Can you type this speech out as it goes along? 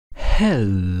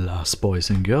Hello boys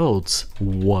and girls,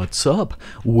 what's up?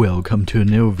 Welcome to a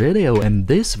new video, and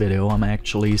this video I'm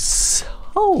actually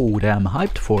so damn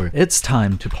hyped for. It's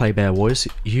time to play BedWars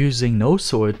using no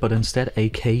sword but instead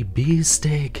a KB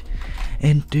stick.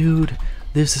 And dude,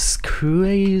 this is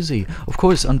crazy. Of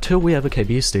course, until we have a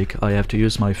KB stick I have to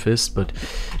use my fist, but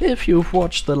if you've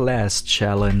watched the last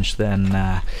challenge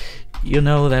then you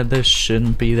know that this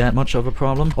shouldn't be that much of a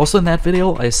problem. Also in that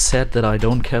video I said that I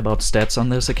don't care about stats on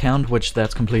this account, which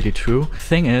that's completely true.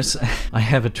 Thing is, I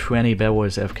have a 20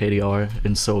 BedWars FKDR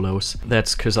in solos.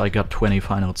 That's cause I got 20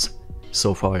 finals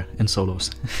so far in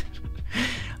solos.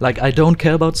 Like, I don't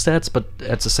care about stats, but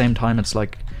at the same time it's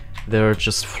like they're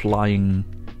just flying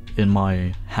in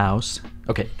my house.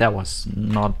 Okay, that was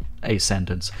not a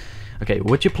sentence. Okay,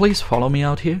 would you please follow me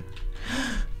out here?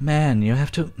 Man, you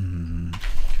have to...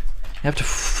 You have to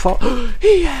follow.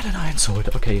 He had an iron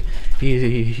sword. Okay,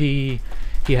 he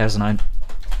has an iron.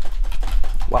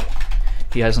 Wow,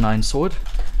 he has an iron sword.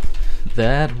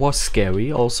 That was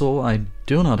scary. Also, I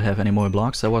do not have any more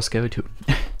blocks. That was scary too.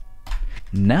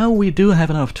 Now we do have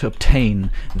enough to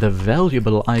obtain the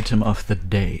valuable item of the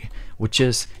day, which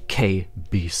is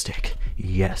KB stick.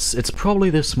 Yes, it's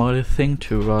probably the smartest thing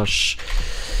to rush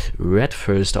red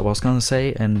first, I was gonna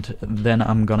say, and then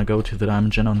I'm gonna go to the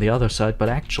diamond gen on the other side, but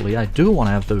actually I do want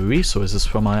to have the resources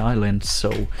for my island,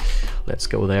 so let's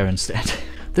go there instead.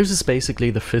 This is basically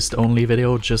the fist only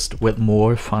video, just with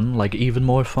more fun, like even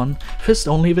more fun. Fist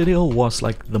only video was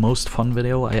like the most fun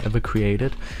video I ever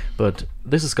created, but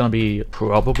this is gonna be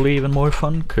probably even more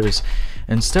fun, cause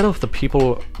instead of the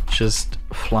people just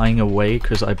flying away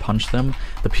cause I punched them,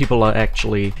 the people are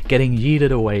actually getting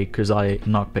yeeted away cause I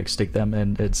knockback stick them,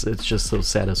 and it's just so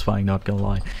satisfying, not gonna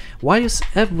lie. Why is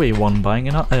everyone buying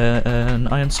an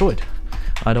iron sword?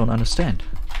 I don't understand.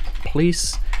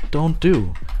 Please don't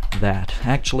do that.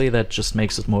 Actually, that just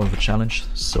makes it more of a challenge,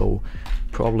 so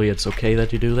probably it's okay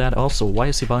that you do that. Also, why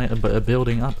is he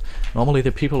building up? Normally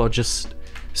the people are just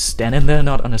standing there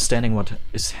not understanding what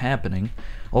is happening.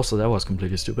 Also, that was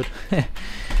completely stupid.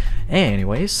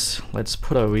 Anyways, let's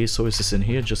put our resources in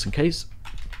here just in case,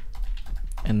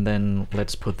 and then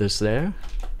let's put this there.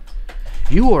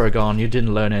 You are gone, you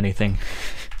didn't learn anything.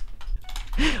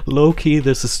 Low-key,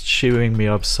 this is cheering me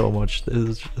up so much.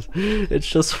 It's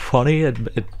just funny, and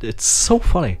it's so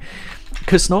funny.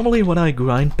 Because normally when I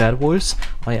grind BedWars,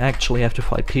 I actually have to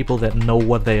fight people that know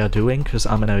what they are doing, because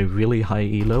I'm in a really high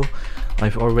elo.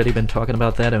 I've already been talking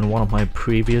about that in one of my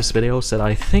previous videos, that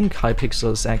I think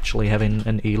Hypixel is actually having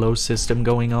an elo system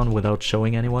going on without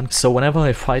showing anyone. So whenever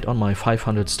I fight on my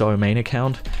 500-star main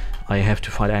account, I have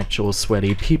to fight actual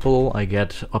sweaty people. I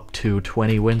get up to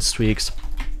 20 win streaks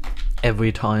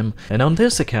every time, and on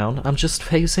this account I'm just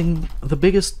facing the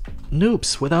biggest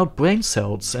noobs without brain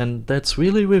cells, and that's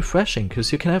really refreshing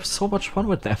because you can have so much fun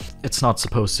with them. It's not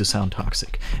supposed to sound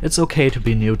toxic. It's okay to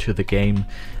be new to the game,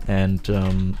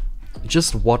 and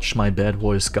just watch my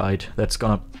BedWars guide that's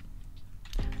gonna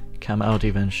come out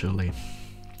eventually.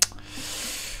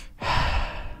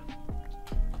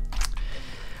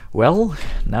 Well,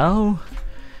 now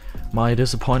my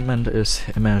disappointment is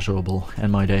immeasurable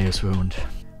and my day is ruined.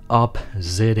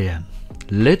 Obsidian.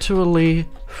 Literally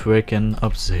freaking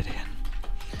obsidian.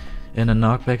 In a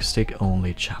knockback stick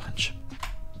only challenge.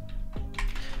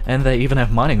 And they even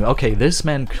have mining. Okay, this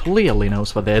man clearly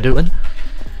knows what they're doing,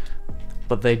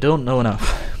 but they don't know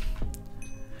enough.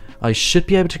 I should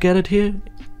be able to get it here,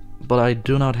 but I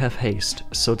do not have haste,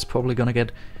 so it's probably gonna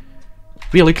get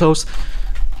really close.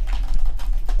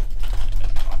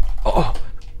 Oh!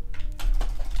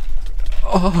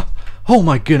 Oh! Oh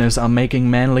my goodness, I'm making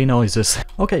manly noises.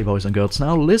 Okay, boys and girls,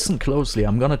 now listen closely.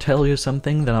 I'm gonna tell you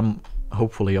something that I'm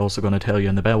hopefully also gonna tell you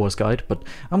in the BedWars guide, but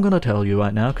I'm gonna tell you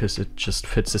right now because it just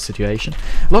fits the situation.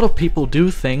 A lot of people do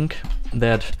think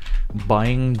that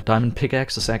buying diamond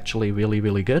pickaxe is actually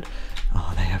really good.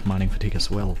 Oh, they have mining fatigue as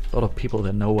well. A lot of people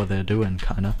that know what they're doing,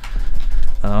 kinda.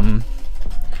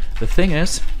 The thing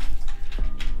is...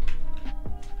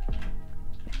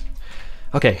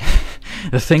 Okay.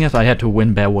 The thing is, I had to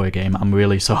win BedWars game, I'm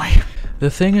really sorry.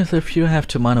 The thing is, if you have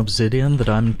to mine obsidian, the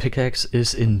diamond pickaxe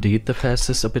is indeed the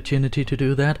fastest opportunity to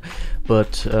do that,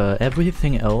 but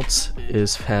everything else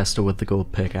is faster with the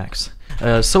gold pickaxe.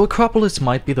 So Acropolis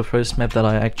might be the first map that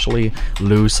I actually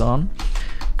lose on,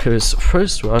 because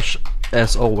first rush,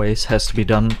 as always, has to be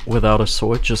done without a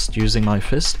sword, just using my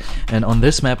fist, and on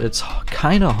this map it's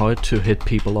kinda hard to hit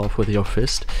people off with your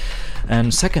fist.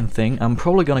 And second thing, I'm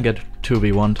probably gonna get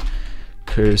 2v1'd,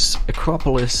 because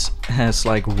Acropolis has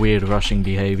like weird rushing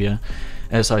behavior.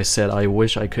 As I said, I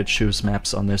wish I could choose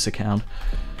maps on this account.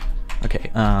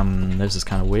 Okay, this is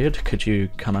kind of weird. Could you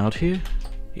come out here?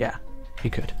 Yeah, He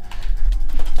could.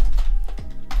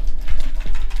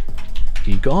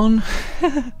 He gone.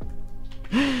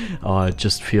 Oh, it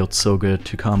just feels so good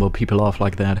to combo people off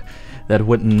like that. That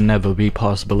would never be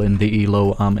possible in the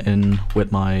elo I'm in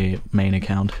with my main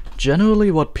account.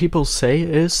 Generally what people say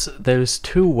is there's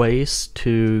two ways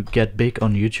to get big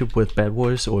on YouTube with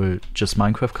BedWars or just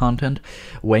Minecraft content.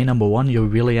 Way number one, you're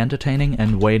really entertaining,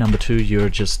 and way number two, you're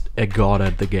just a god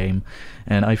at the game.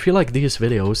 And I feel like these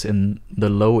videos in the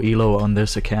low elo on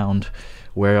this account,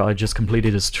 where I just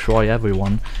completely destroy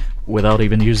everyone without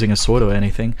even using a sword or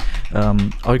anything,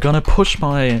 are gonna push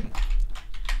my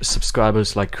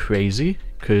subscribers like crazy,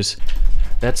 because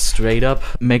that's straight up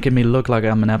making me look like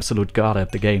I'm an absolute god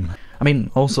at the game. I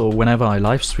mean, also whenever I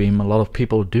live stream, a lot of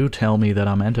people do tell me that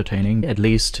I'm entertaining. At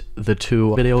least the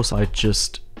two videos I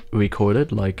just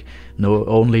recorded, like No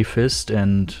Only Fist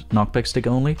and Knockback Stick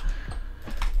Only,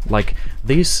 like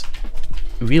these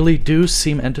really do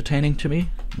seem entertaining to me.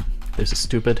 This is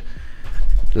stupid.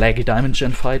 Laggy diamond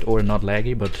gen fight, or not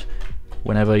laggy, but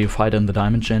whenever you fight in the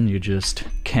diamond gen, you just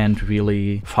can't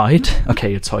really fight.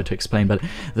 Okay, it's hard to explain, but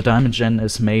the diamond gen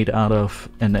is made out of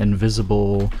an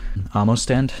invisible armor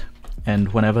stand,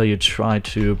 and whenever you try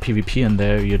to PvP in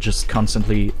there, you're just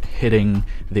constantly hitting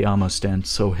the armor stand,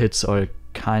 so hits are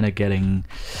kind of getting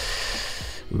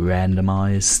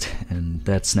randomized, and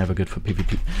that's never good for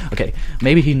PvP. Okay,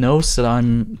 maybe he knows that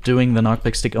I'm doing the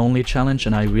Knockback Stick Only challenge,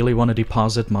 and I really want to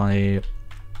deposit my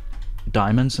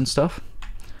diamonds and stuff,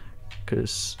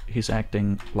 because he's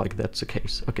acting like that's the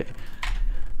case. Okay,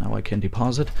 now I can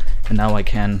deposit, and now I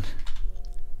can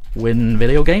win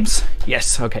video games.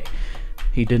 Yes, okay.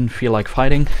 He didn't feel like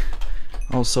fighting.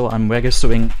 Also, I'm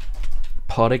registering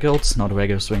particles, not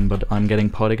registering, but I'm getting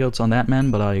particles on that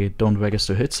man, but I don't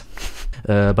register hits.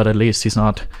 But at least he's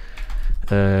not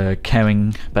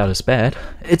caring about his bed.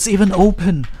 It's even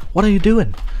open! What are you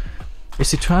doing?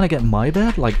 Is he trying to get my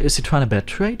bed? Like, is he trying to bed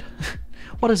trade?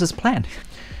 What is his plan?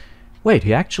 Wait,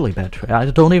 he actually bed trade. I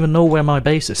don't even know where my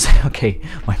base is. Okay,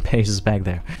 my base is back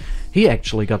there. He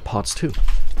actually got pots too.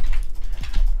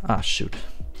 Ah, shoot.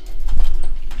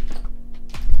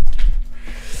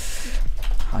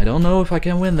 I don't know if I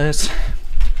can win this.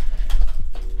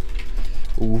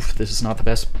 Oof, this is not the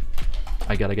best.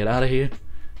 I gotta get out of here.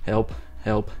 Help,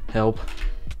 help, help.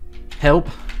 Help.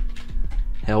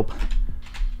 Help.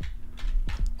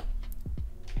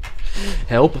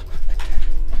 Help.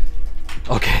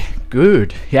 Okay,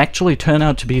 good. He actually turned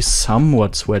out to be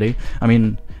somewhat sweaty. I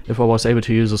mean, if I was able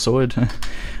to use a sword.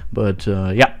 But,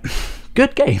 yeah.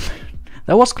 Good game.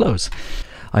 That was close.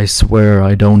 I swear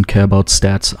I don't care about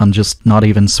stats. I'm just not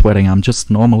even sweating. I'm just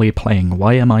normally playing.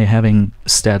 Why am I having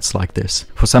stats like this?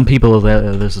 For some people,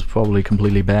 this is probably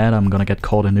completely bad. I'm gonna get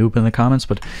called a noob in the comments,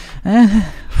 but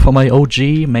for my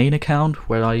OG main account,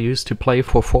 where I used to play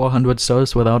for 400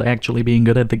 stars without actually being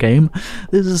good at the game,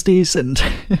 this is decent.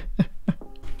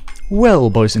 Well,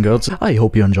 boys and girls, I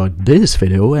hope you enjoyed this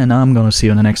video, and I'm gonna see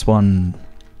you in the next one.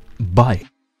 Bye.